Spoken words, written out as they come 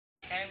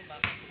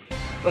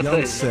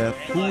Young Seth,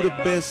 who the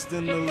best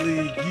in the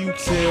league? You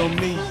tell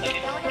me.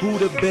 Who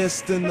the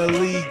best in the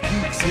league?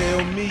 You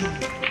tell me.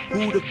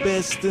 Who the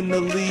best in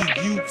the league?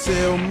 You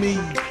tell me.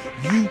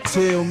 You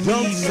tell me,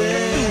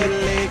 man. Through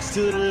the legs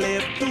to the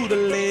left, through the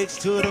legs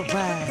to the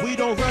right. We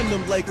don't run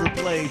them Laker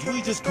plays,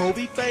 we just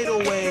Kobe fade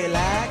away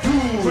like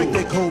break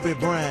that Kobe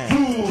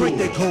Bryant, break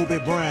that Kobe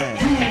Bryant,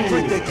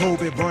 break that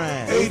Kobe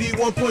Bryant.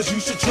 81 points, you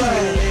should try.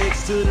 Through the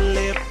legs to the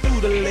left,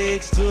 through the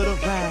legs to the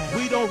right.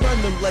 We don't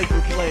run them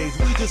Laker plays,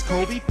 we just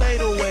Kobe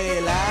fade away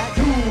like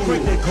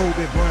break that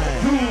Kobe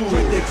Bryant,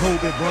 break that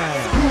Kobe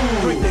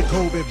Bryant, break that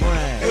Kobe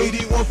Bryant.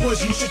 81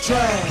 points, you should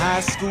try.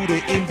 High school to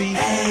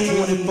NBA,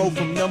 24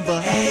 from number.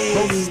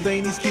 Closest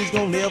thing these kids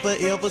gon' never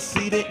ever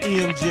see the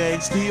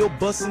MJ. Still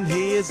bustin'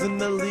 heads in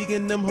the league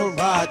in them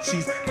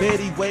Hirachis.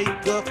 Betty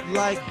wake up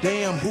like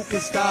damn, who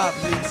can stop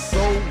me? So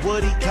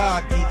what he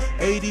cocky?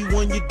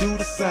 81 you do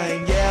the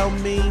same. Yao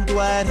Ming,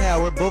 Dwight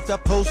Howard, both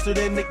got posted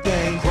in the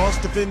game.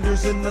 Cross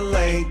defenders in the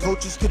lane,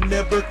 coaches could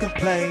never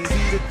complain.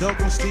 See the dunk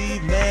on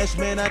Steve Nash,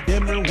 man, I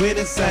damn near went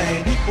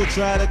insane. People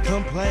try to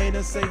complain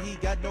and say he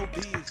got no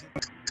vision.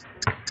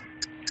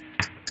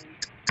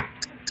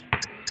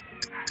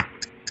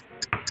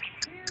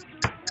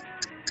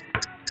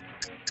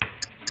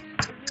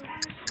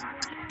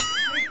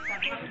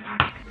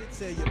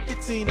 Tell you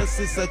 15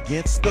 assists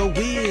against the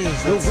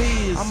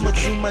Wizards. I'ma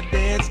do my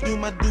dance, do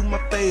my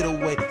fade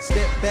away.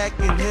 Step back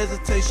in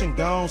hesitation,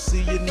 gon'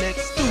 see you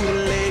next. Through the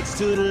legs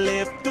to the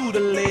left, through the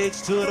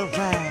legs to the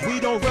right. We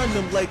don't run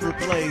them Laker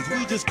plays,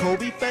 we just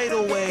Kobe fade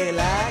away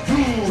like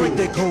break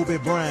that Kobe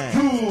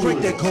Bryant, break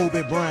that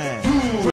Kobe Bryant.